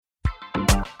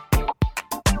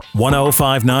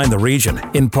1059 The Region,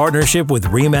 in partnership with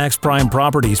Remax Prime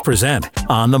Properties, present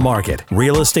On the Market,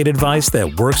 real estate advice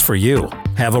that works for you.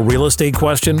 Have a real estate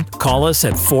question? Call us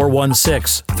at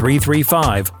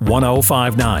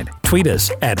 416-335-1059. Tweet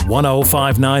us at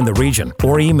 1059 The Region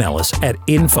or email us at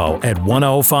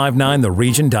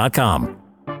info@1059theregion.com.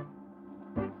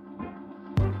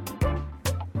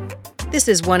 This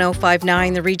is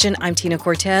 1059 The Region. I'm Tina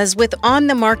Cortez with On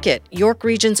the Market, York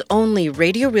Region's only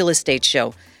radio real estate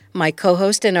show. My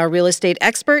co-host and our real estate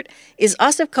expert is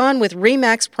Asif Khan with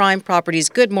Remax Prime Properties.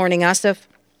 Good morning, Asif.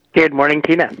 Good morning,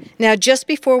 Tina. Now, just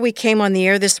before we came on the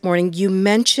air this morning, you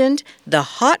mentioned the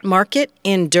hot market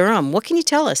in Durham. What can you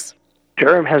tell us?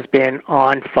 Durham has been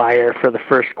on fire for the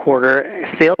first quarter.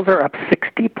 Sales are up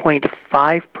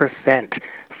 60.5%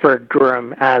 for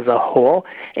Durham as a whole,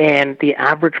 and the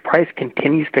average price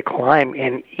continues to climb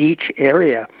in each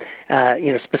area.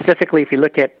 Specifically, if you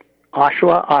look at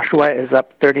Oshawa is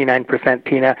up 39%,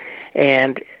 Tina,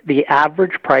 and the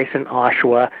average price in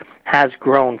Oshawa has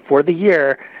grown for the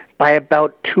year by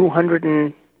about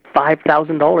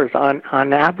 $205,000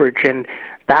 on average, and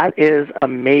that is a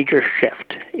major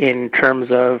shift in terms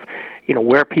of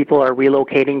where people are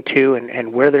relocating to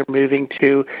and where they're moving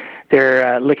to.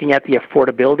 They're looking at the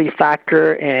affordability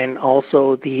factor and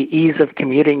also the ease of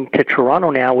commuting to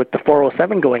Toronto now with the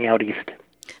 407 going out east.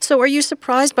 So are you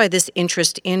surprised by this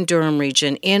interest in Durham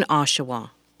region, in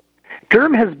Oshawa?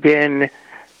 Durham has been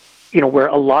where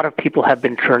a lot of people have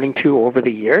been turning to over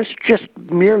the years, just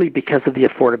merely because of the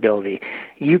affordability.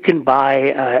 You can buy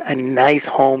a nice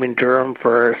home in Durham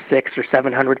for $600,000 or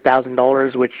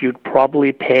 $700,000, which you'd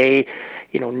probably pay,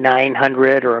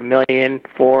 $900,000 or $1 million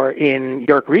for in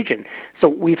York Region. So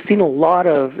we've seen a lot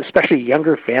of, especially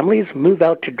younger families, move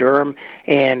out to Durham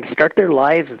and start their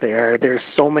lives there. There's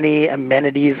so many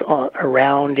amenities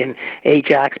around in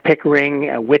Ajax, Pickering,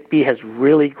 Whitby has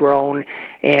really grown,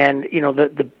 and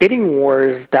the bidding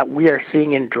wars that we are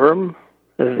seeing in Durham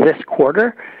this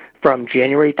quarter, from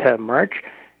January to March,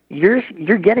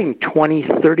 you're getting 20,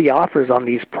 30 offers on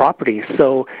these properties.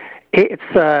 So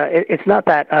it's not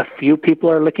that a few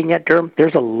people are looking at Durham.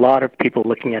 There's a lot of people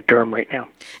looking at Durham right now.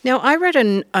 Now, I read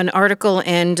an article,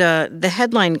 and the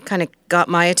headline kind of got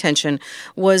my attention,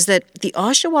 was that the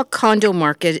Oshawa condo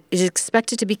market is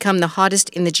expected to become the hottest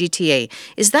in the GTA.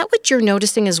 Is that what you're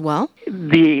noticing as well?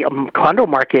 The condo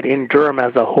market in Durham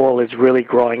as a whole is really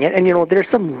growing. And there's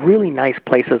some really nice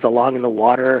places along the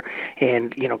water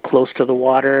and, close to the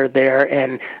water there.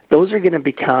 And those are going to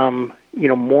become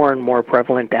more and more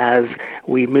prevalent as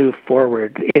we move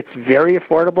forward. It's very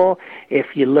affordable.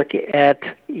 If you look at,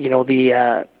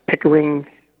 the Pickering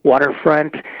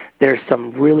waterfront, there's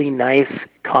some really nice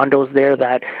condos there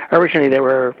that originally they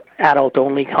were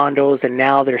adult-only condos, and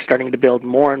now they're starting to build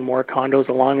more and more condos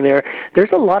along there. There's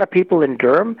a lot of people in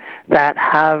Durham that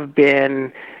have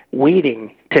been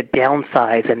waiting to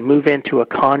downsize and move into a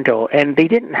condo, and they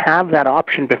didn't have that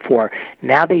option before.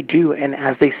 Now they do, and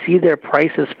as they see their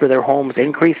prices for their homes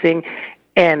increasing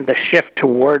and the shift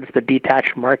towards the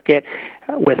detached market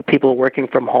with people working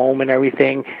from home and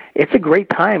everything, it's a great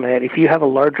time. And if you have a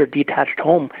larger detached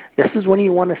home, this is when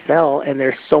you want to sell, and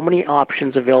there's so many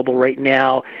options available right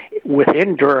now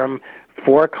within Durham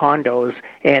for condos,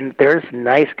 and there's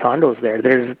nice condos there.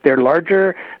 They're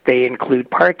larger, they include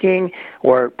parking,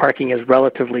 or parking is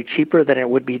relatively cheaper than it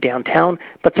would be downtown,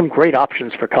 but some great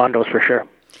options for condos for sure.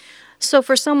 So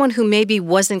for someone who maybe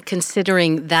wasn't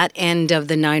considering that end of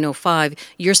the 905,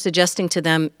 you're suggesting to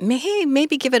them, hey,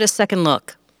 maybe give it a second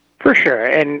look. For sure.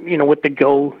 And, with the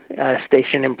GO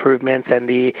station improvements and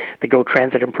the GO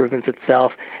transit improvements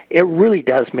itself, it really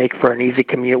does make for an easy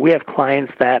commute. We have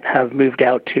clients that have moved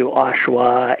out to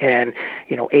Oshawa and,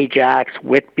 Ajax,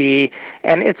 Whitby,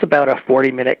 and it's about a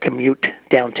 40-minute commute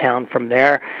downtown from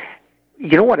there.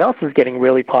 What else is getting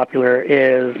really popular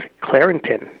is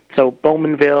Clarington. So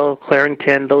Bowmanville,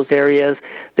 Clarington, those areas,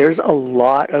 there's a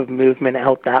lot of movement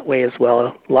out that way as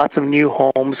well. Lots of new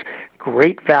homes,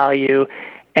 great value,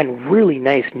 and really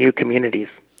nice new communities.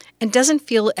 And doesn't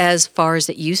feel as far as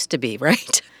it used to be,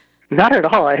 right? Not at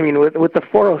all. I mean, with the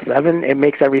 407, it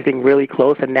makes everything really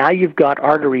close, and now you've got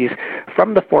arteries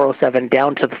from the 407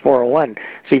 down to the 401.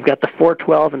 So you've got the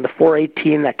 412 and the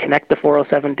 418 that connect the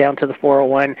 407 down to the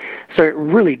 401. So it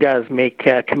really does make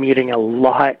commuting a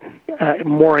lot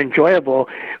more enjoyable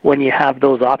when you have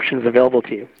those options available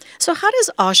to you. So how does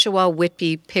Oshawa,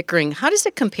 Whitby, Pickering, how does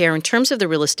it compare in terms of the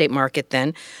real estate market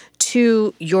then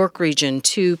to York Region,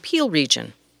 to Peel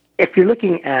Region? If you're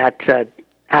looking at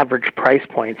average price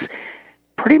points,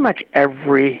 pretty much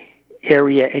every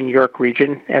area in York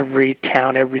Region, every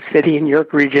town, every city in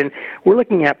York Region, we're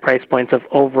looking at price points of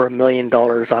over $1 million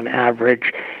on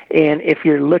average. And if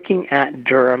you're looking at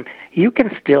Durham, you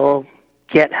can still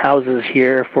get houses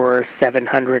here for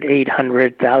 $700,000,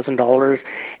 $800,000.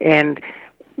 And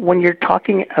when you're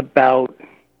talking about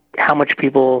how much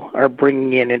people are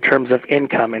bringing in terms of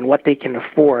income and what they can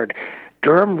afford,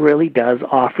 Durham really does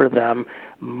offer them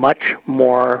much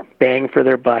more bang for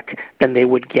their buck than they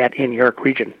would get in York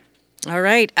Region. All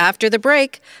right, after the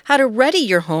break, how to ready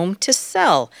your home to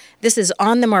sell. This is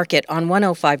On the Market on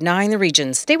 105.9 The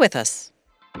Region. Stay with us.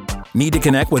 Need to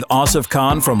connect with Asif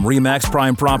Khan from Remax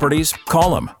Prime Properties?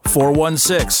 Call him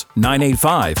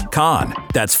 416-985-KHAN.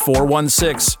 That's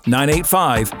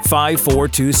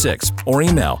 416-985-5426. Or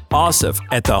email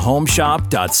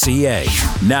asif@thehomeshop.ca.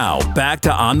 Now, back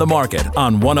to On the Market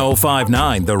on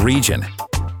 105.9 The Region.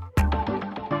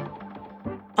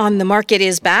 On the Market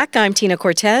is back. I'm Tina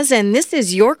Cortez, and this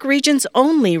is York Region's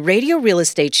only radio real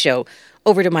estate show.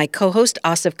 Over to my co-host,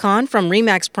 Asif Khan from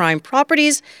Remax Prime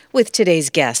Properties with today's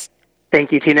guest.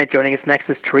 Thank you, Tina. Joining us next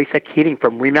is Teresa Keating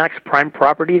from Remax Prime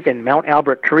Properties in Mount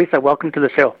Albert. Teresa, welcome to the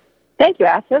show. Thank you,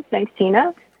 Asif. Thanks,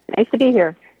 Tina. Nice to be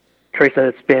here. Teresa,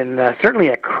 it's been certainly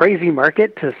a crazy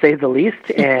market, to say the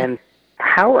least. And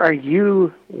how are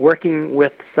you working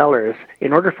with sellers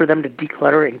in order for them to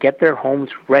declutter and get their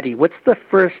homes ready? What's the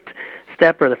first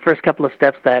step or the first couple of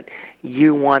steps that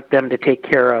you want them to take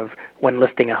care of when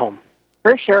listing a home?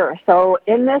 For sure. So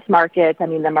in this market,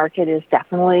 the market has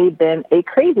definitely been a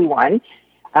crazy one.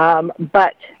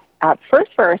 But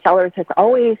first for our sellers, it's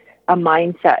always a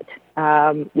mindset.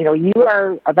 You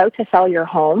are about to sell your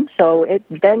home, so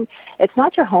it's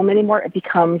not your home anymore. It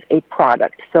becomes a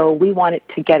product. So we want it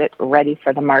to get it ready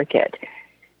for the market.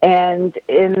 And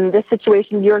in this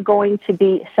situation, you're going to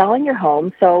be selling your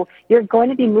home, so you're going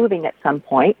to be moving at some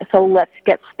point. So let's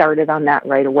get started on that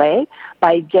right away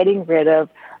by getting rid of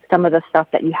some of the stuff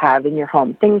that you have in your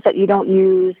home, things that you don't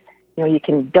use. You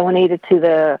can donate it to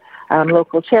the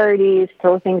local charities,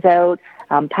 throw things out,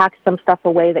 pack some stuff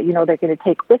away that they're going to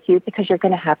take with you because you're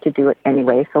going to have to do it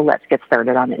anyway. So let's get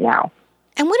started on it now.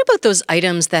 And what about those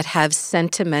items that have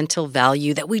sentimental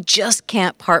value that we just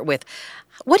can't part with?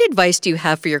 What advice do you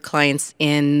have for your clients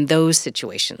in those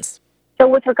situations? So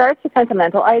with regards to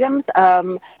sentimental items,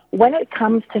 when it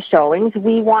comes to showings,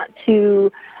 we want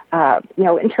to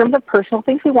in terms of personal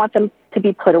things, we want them to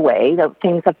be put away, the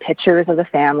things of pictures of the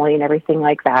family and everything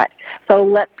like that. So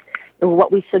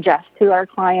what we suggest to our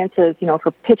clients is,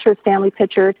 for pictures, family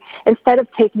pictures, instead of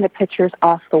taking the pictures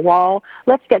off the wall,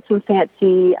 let's get some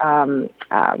fancy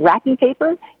wrapping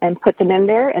paper and put them in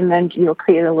there and then,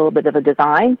 create a little bit of a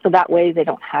design. So that way they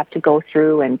don't have to go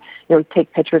through and,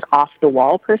 take pictures off the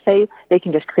wall per se. They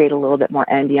can just create a little bit more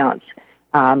ambiance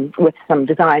with some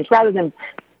designs rather than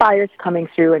buyers coming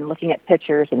through and looking at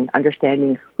pictures and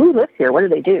understanding who lives here, what do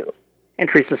they do. And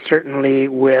Teresa, certainly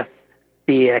with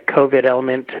the COVID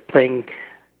element playing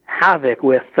havoc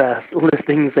with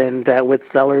listings and with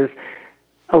sellers,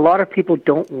 a lot of people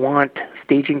don't want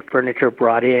staging furniture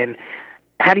brought in.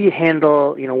 How do you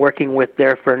handle, working with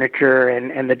their furniture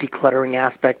and the decluttering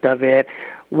aspect of it?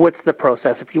 What's the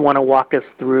process? If you want to walk us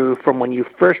through from when you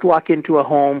first walk into a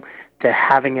home to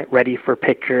having it ready for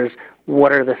pictures,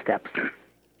 what are the steps?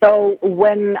 So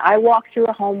when I walk through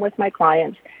a home with my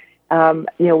clients,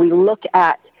 we look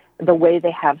at the way they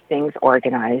have things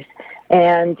organized.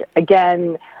 And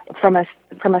again, from a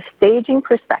staging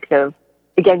perspective,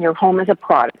 again, your home is a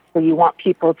product. So you want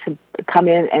people to come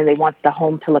in and they want the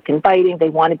home to look inviting.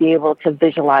 They want to be able to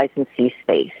visualize and see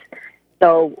space.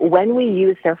 So when we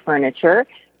use their furniture,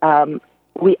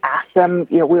 we ask them,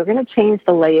 we're going to change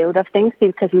the layout of things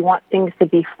because we want things to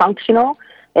be functional.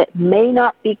 It may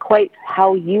not be quite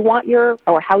how you want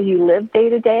or how you live day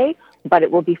to day, but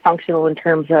it will be functional in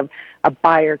terms of a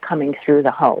buyer coming through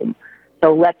the home.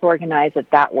 So let's organize it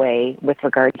that way with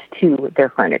regards to their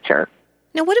furniture.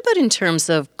 Now, what about in terms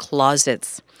of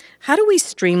closets? How do we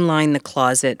streamline the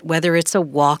closet, whether it's a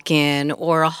walk-in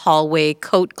or a hallway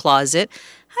coat closet?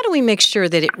 How do we make sure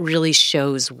that it really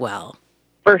shows well?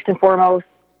 First and foremost,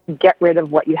 get rid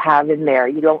of what you have in there.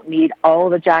 You don't need all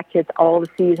the jackets, all the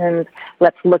seasons.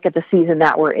 Let's look at the season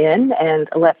that we're in and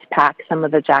let's pack some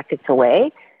of the jackets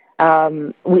away.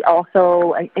 We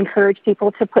also encourage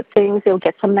people to put things,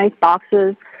 get some nice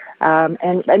boxes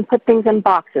and put things in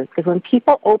boxes, because when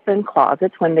people open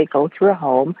closets, when they go through a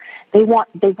home, they want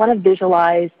to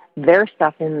visualize their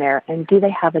stuff in there, and do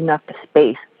they have enough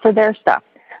space for their stuff?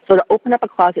 So to open up a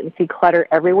closet and see clutter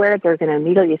everywhere, they're going to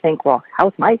immediately think, well,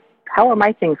 how are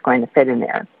my things going to fit in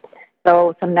there?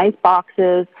 So some nice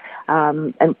boxes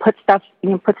and put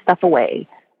stuff away.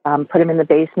 put them in the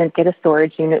basement, get a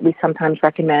storage unit. We sometimes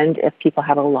recommend if people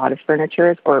have a lot of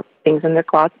furniture or things in their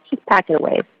closets, just pack it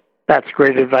away. That's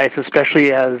great advice,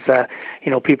 especially as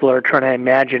people are trying to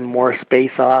imagine more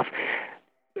space off.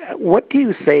 What do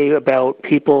you say about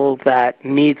people that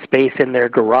need space in their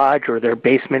garage or their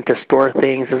basement to store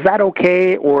things? Is that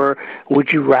okay, or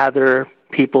would you rather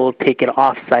people take it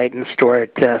off-site and store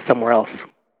it somewhere else?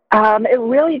 It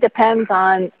really depends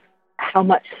on how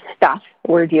much stuff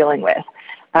we're dealing with.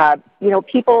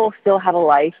 People still have a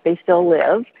life; they still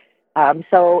live.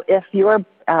 So if you're,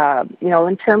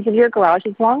 in terms of your garage,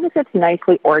 as long as it's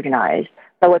nicely organized,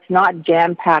 so it's not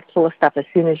jam-packed full of stuff as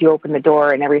soon as you open the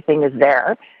door and everything is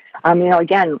there.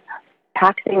 Again,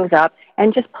 pack things up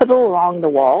and just put it along the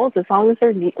walls. As long as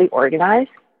they're neatly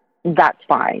organized, that's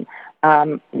fine.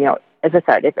 As I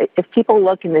said, if people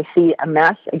look and they see a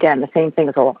mess, again, the same thing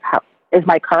as, how is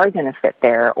my car going to fit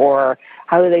there? Or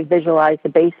how do they visualize the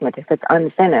basement if it's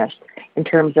unfinished? In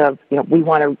terms of, we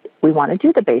want to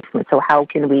do the basement, so how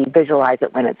can we visualize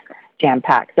it when it's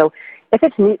jam-packed? So if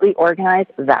it's neatly organized,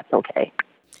 that's okay.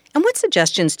 And what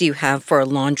suggestions do you have for a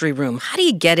laundry room? How do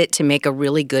you get it to make a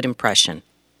really good impression?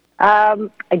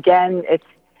 Again, it's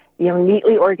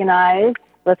neatly organized.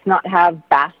 Let's not have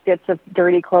baskets of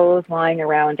dirty clothes lying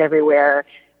around everywhere.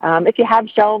 If you have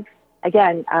shelves,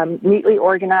 again, neatly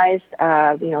organized,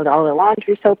 all the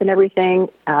laundry soap and everything.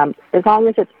 As long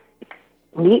as it's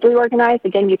neatly organized,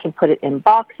 again, you can put it in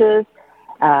boxes,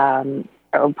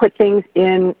 or put things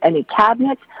in any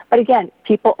cabinets. But again,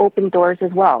 people open doors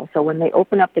as well. So when they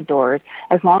open up the doors,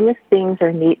 as long as things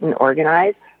are neat and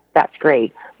organized, that's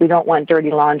great. We don't want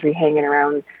dirty laundry hanging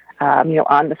around,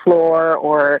 on the floor,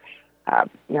 or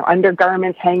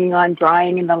undergarments hanging on,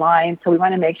 drying in the line. So we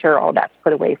want to make sure all that's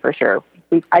put away for sure.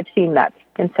 I've seen that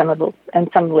in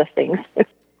some listings.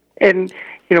 And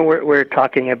we're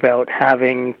talking about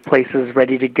having places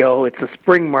ready to go. It's a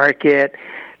spring market.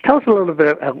 Tell us a little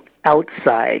bit about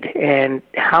outside and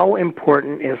how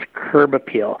important is curb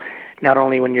appeal, not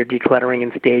only when you're decluttering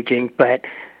and staging, but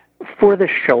for the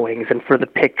showings and for the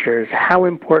pictures. How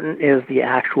important is the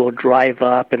actual drive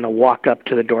up and the walk up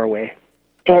to the doorway?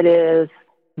 It is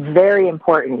very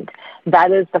important.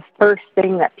 That is the first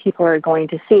thing that people are going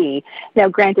to see. Now,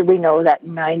 granted, we know that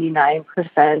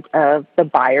 99% of the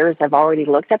buyers have already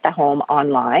looked at the home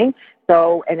online.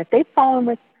 So, and if they've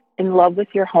fallen in love with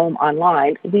your home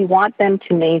online, we want them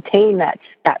to maintain that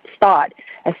thought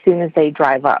as soon as they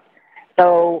drive up.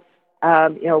 So,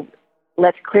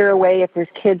 let's clear away if there's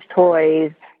kids'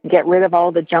 toys, get rid of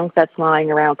all the junk that's lying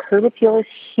around. Curb appeal is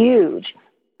huge.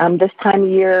 This time of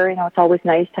year, it's always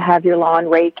nice to have your lawn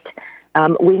raked.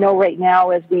 We know right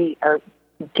now, as we are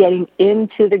getting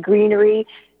into the greenery,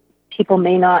 things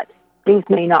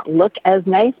may not look as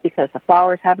nice because the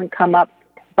flowers haven't come up,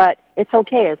 but it's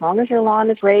okay. As long as your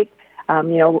lawn is raked,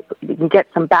 you can get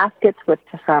some baskets with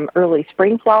some early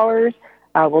spring flowers.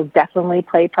 Will definitely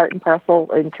play part and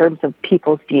parcel in terms of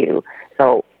people's view.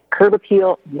 So curb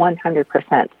appeal,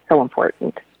 100%, so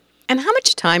important. And how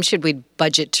much time should we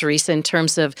budget, Teresa, in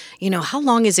terms of, how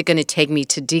long is it going to take me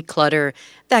to declutter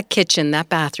that kitchen, that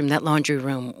bathroom, that laundry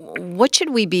room? What should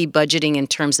we be budgeting in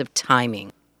terms of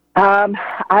timing?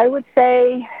 I would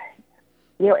say,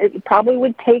 it probably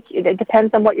would take, it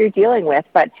depends on what you're dealing with,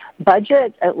 but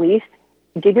budget at least,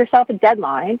 give yourself a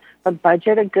deadline, but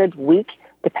budget a good week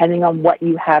depending on what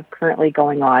you have currently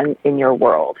going on in your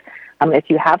world. If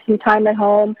you have some time at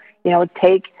home,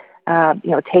 take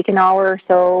an hour or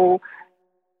so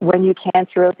when you can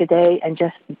throughout the day and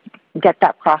just get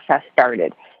that process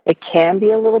started. It can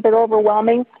be a little bit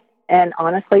overwhelming, and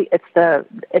honestly,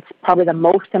 it's probably the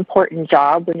most important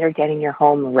job when you're getting your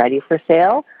home ready for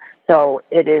sale. So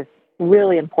it is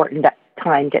really important that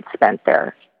time gets spent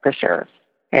there for sure.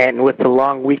 And with the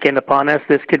long weekend upon us,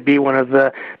 this could be one of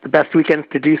the best weekends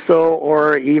to do so,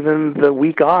 or even the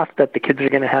week off that the kids are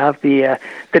going to have, the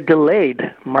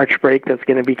delayed March break that's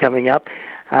going to be coming up.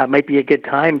 Might be a good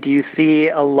time. Do you see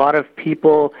a lot of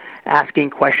people asking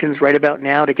questions right about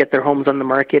now to get their homes on the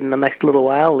market in the next little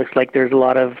while? Looks like there's a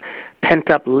lot of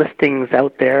pent-up listings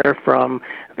out there from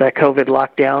the COVID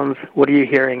lockdowns. What are you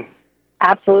hearing?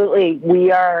 Absolutely.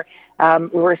 We're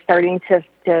starting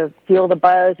to feel the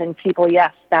buzz, and people,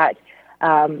 yes, that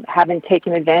haven't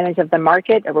taken advantage of the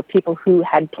market, or people who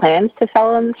had plans to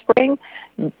sell in the spring.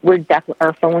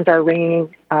 Our phones are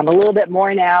ringing a little bit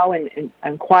more now and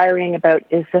inquiring about,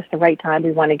 is this the right time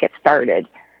we want to get started?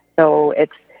 So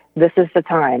this is the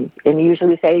time. And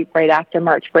usually we say right after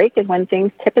March break is when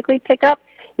things typically pick up,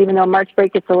 even though March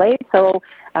break is delayed. So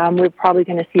we're probably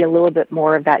going to see a little bit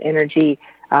more of that energy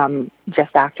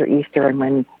just after Easter and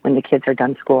when the kids are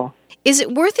done school. Is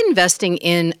it worth investing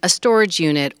in a storage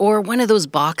unit or one of those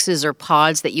boxes or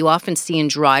pods that you often see in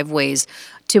driveways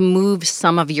to move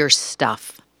some of your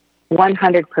stuff?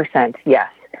 100%, yes.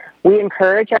 We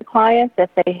encourage our clients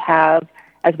if they have,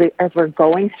 as we're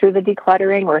going through the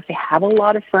decluttering, or if they have a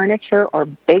lot of furniture or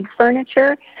big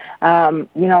furniture, and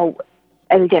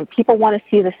again, people want to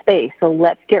see the space, so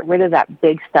let's get rid of that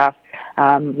big stuff.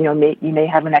 You may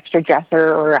have an extra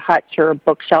dresser or a hutch or a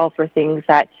bookshelf or things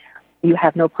that you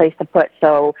have no place to put.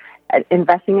 So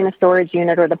investing in a storage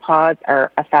unit or the pods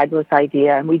are a fabulous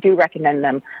idea, and we do recommend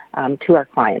them to our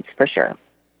clients for sure.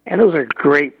 And those are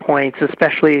great points,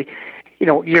 especially,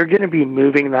 you're going to be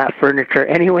moving that furniture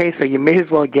anyway, so you may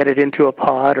as well get it into a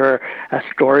pod or a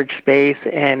storage space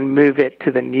and move it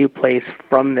to the new place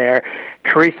from there.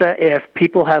 Teresa, if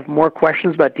people have more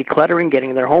questions about decluttering,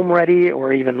 getting their home ready,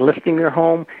 or even listing their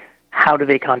home, how do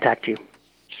they contact you?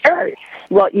 Sure.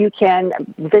 Well, you can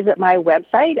visit my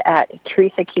website at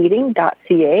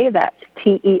teresakeating.ca. That's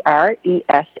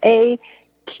Teresa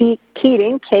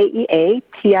Keating, KEATING.ca.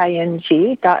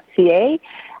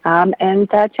 And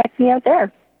check me out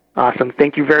there. Awesome.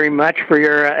 Thank you very much for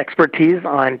your expertise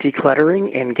on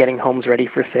decluttering and getting homes ready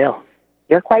for sale.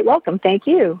 You're quite welcome. Thank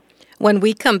you. When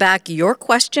we come back, your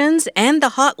questions and the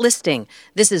hot listing.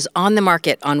 This is On the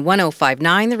Market on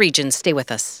 105.9 The Region. Stay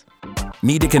with us.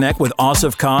 Need to connect with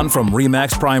Asif Khan from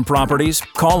Remax Prime Properties?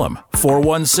 Call him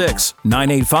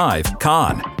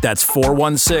 416-985-KHAN. That's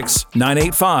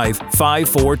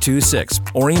 416-985-5426.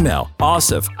 Or email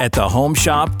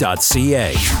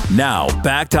asif@thehomeshop.ca. Now,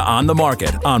 back to On the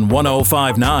Market on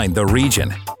 105.9 The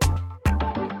Region.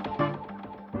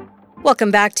 Welcome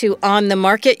back to On the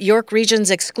Market, York Region's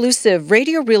exclusive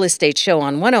radio real estate show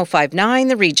on 105.9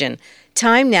 The Region.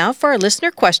 Time now for our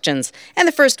listener questions. And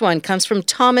the first one comes from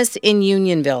Thomas in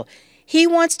Unionville. He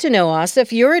wants to know,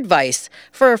 Asif, your advice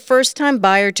for a first-time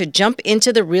buyer to jump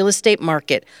into the real estate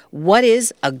market. What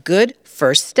is a good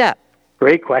first step?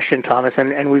 Great question, Thomas.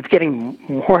 And we're getting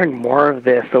more and more of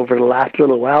this over the last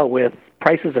little while with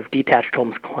prices of detached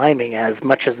homes climbing as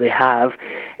much as they have.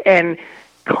 And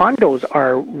condos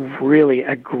are really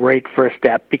a great first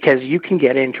step because you can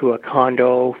get into a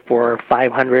condo for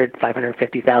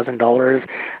 $550,000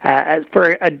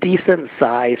 for a decent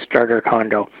size starter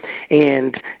condo.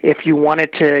 And if you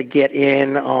wanted to get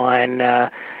in on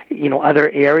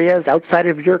other areas outside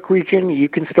of York Region, you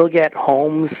can still get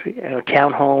homes,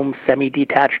 townhomes,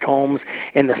 semi-detached homes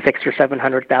in the $600,000 or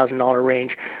 $700,000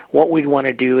 range. What we'd want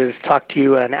to do is talk to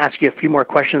you and ask you a few more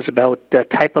questions about the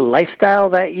type of lifestyle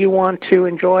that you want to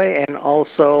enjoy, and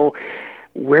also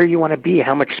where you want to be.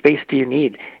 How much space do you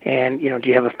need? And, do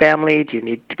you have a family? Do you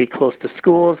need to be close to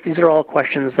schools? These are all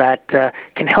questions that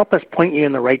can help us point you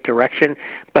in the right direction,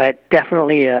 but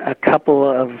definitely a couple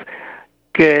of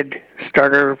good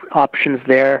starter options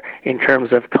there in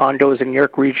terms of condos in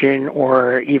York Region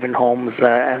or even homes,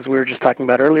 as we were just talking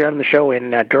about earlier on the show,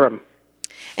 in Durham.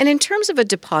 And in terms of a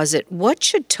deposit, what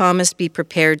should Thomas be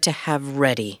prepared to have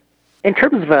ready? In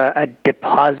terms of a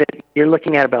deposit, you're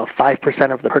looking at about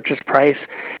 5% of the purchase price.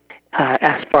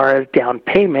 As far as down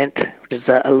payment, which is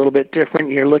a little bit different,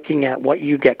 you're looking at what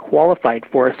you get qualified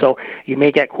for. So you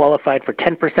may get qualified for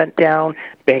 10% down.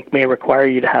 Bank may require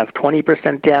you to have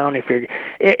 20% down.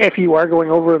 If you are going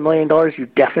over $1 million, you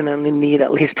definitely need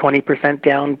at least 20%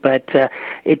 down. But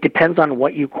it depends on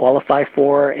what you qualify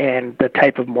for and the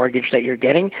type of mortgage that you're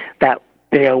getting. That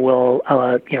they will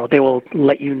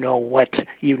let you know what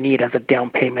you need as a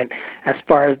down payment. As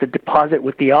far as the deposit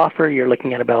with the offer, you're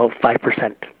looking at about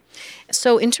 5%.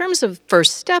 So in terms of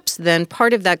first steps, then,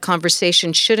 part of that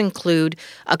conversation should include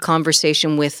a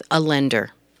conversation with a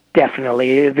lender.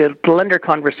 Definitely. The lender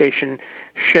conversation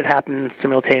should happen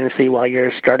simultaneously while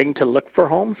you're starting to look for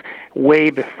homes, way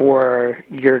before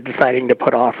you're deciding to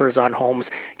put offers on homes,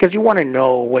 because you want to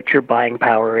know what your buying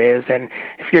power is. And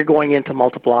if you're going into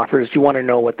multiple offers, you want to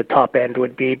know what the top end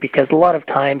would be, because a lot of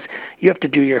times you have to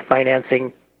do your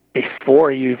financing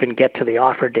before you even get to the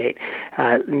offer date.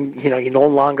 You no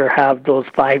longer have those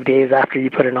 5 days after you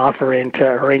put an offer in to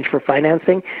arrange for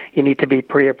financing. You need to be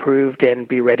pre-approved and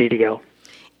be ready to go.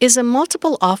 Is a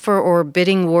multiple offer or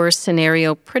bidding war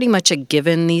scenario pretty much a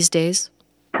given these days?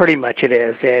 Pretty much it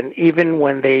is. And even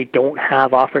when they don't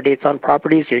have offer dates on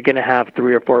properties, you're going to have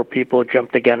 3 or 4 people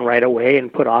jump the gun right away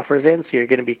and put offers in, so you're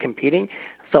going to be competing.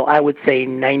 So I would say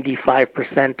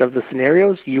 95% of the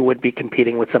scenarios you would be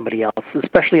competing with somebody else,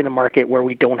 especially in a market where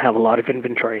we don't have a lot of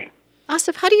inventory.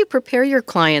 Asif, how do you prepare your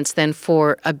clients then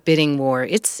for a bidding war?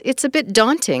 It's a bit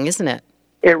daunting, isn't it?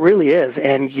 It really is,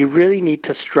 and you really need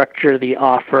to structure the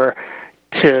offer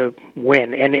to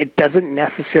win. And it doesn't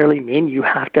necessarily mean you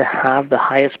have to have the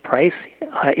highest price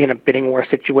in a bidding war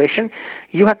situation.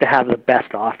 You have to have the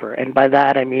best offer. And by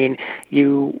that, I mean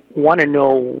you want to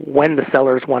know when the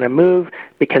sellers want to move,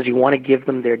 because you want to give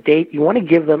them their date. You want to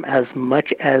give them as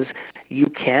much as you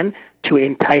can to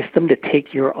entice them to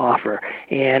take your offer.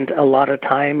 And a lot of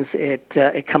times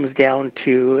it comes down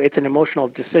to, it's an emotional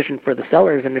decision for the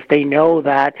sellers. And if they know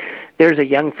that there's a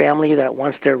young family that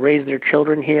wants to raise their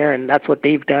children here, and that's what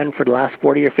they've done for the last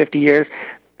 40 or 50 years,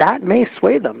 that may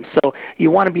sway them. So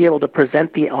you want to be able to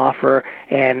present the offer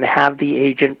and have the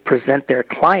agent present their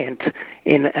client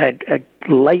in a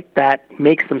light that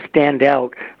makes them stand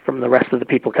out from the rest of the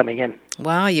people coming in.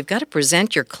 Wow, you've got to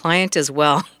present your client as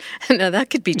well. Now,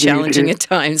 that could be challenging at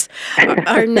times.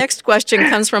 Our next question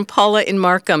comes from Paula in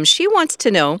Markham. She wants to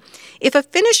know if a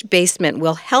finished basement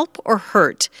will help or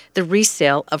hurt the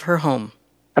resale of her home.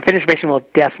 A finished basement will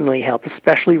definitely help,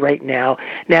 especially right now.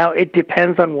 Now, it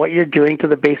depends on what you're doing to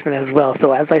the basement as well.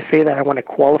 So as I say that, I want to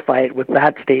qualify it with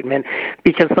that statement,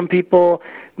 because some people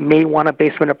may want a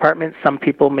basement apartment. Some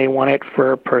people may want it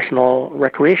for personal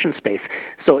recreation space.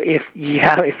 So if you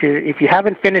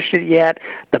haven't finished it yet,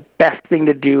 the best thing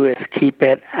to do is keep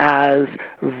it as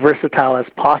versatile as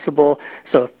possible.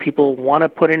 So if people want to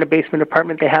put in a basement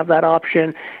apartment, they have that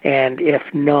option. And if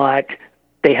not,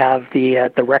 they have the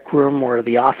rec room or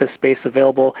the office space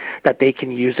available that they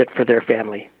can use it for their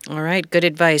family. All right, good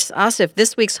advice. Asif,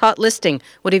 this week's hot listing,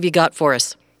 what have you got for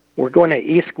us? We're going to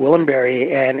East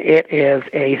Gwillimbury, and it is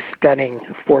a stunning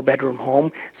 4-bedroom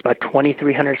home. It's about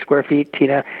 2,300 square feet,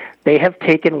 Tina. They have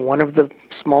taken one of the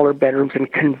smaller bedrooms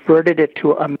and converted it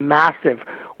to a massive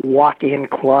walk-in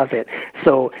closet.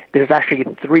 So there's actually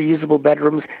 3 usable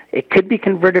bedrooms. It could be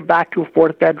converted back to a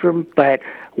 4th bedroom, but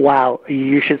wow,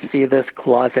 you should see this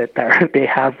closet that they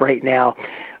have right now.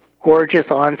 Gorgeous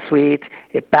ensuite.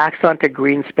 It backs onto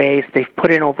green space. They've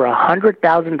put in over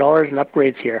 $100,000 in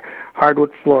upgrades here.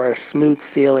 Hardwood floors, smooth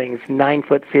ceilings,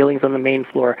 9-foot ceilings on the main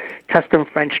floor, custom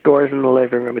French doors in the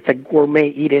living room. It's a gourmet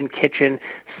eat-in kitchen,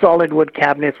 solid wood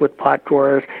cabinets with pot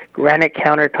drawers, granite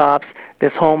countertops.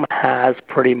 This home has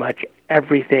pretty much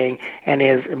everything and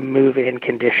is move-in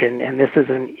condition. And this is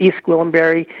in East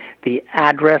Gwillimbury. The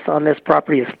address on this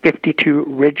property is 52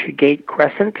 Ridgegate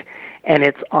Crescent, and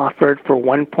it's offered for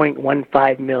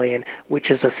 $1.15 million, which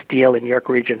is a steal in York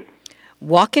Region.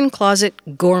 Walk-in closet,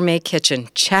 gourmet kitchen.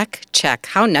 Check, check.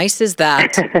 How nice is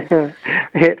that?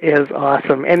 It is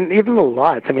awesome. And even the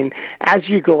lots. I mean, as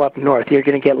you go up north, you're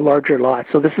going to get larger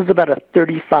lots. So this is about a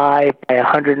 35 by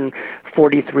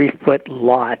 143-foot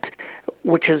lot,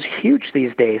 which is huge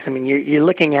these days. I mean, you're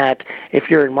looking at, if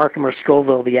you're in Markham or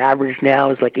Scoville, the average now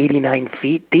is like 89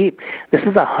 feet deep. This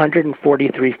is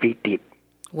 143 feet deep.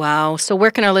 Wow. So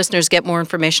where can our listeners get more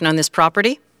information on this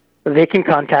property? They can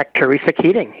contact Teresa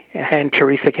Keating, and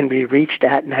Teresa can be reached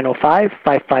at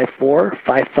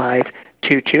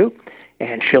 905-554-5522,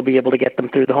 and she'll be able to get them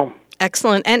through the home.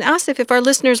 Excellent. And Asif, if our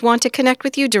listeners want to connect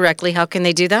with you directly, how can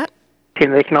they do that?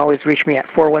 They can always reach me at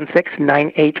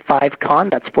 416-985-CON.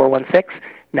 That's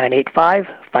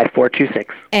 416-985-5426.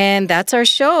 And that's our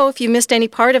show. If you missed any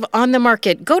part of On the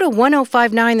Market, go to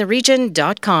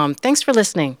 1059theregion.com. Thanks for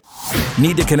listening.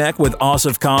 Need to connect with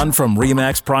Asif Khan from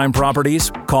Remax Prime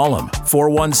Properties? Call him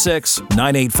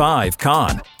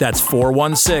 416-985-KHAN. That's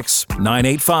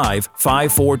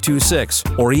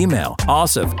 416-985-5426. Or email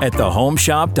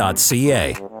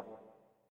asif@thehomeshop.ca.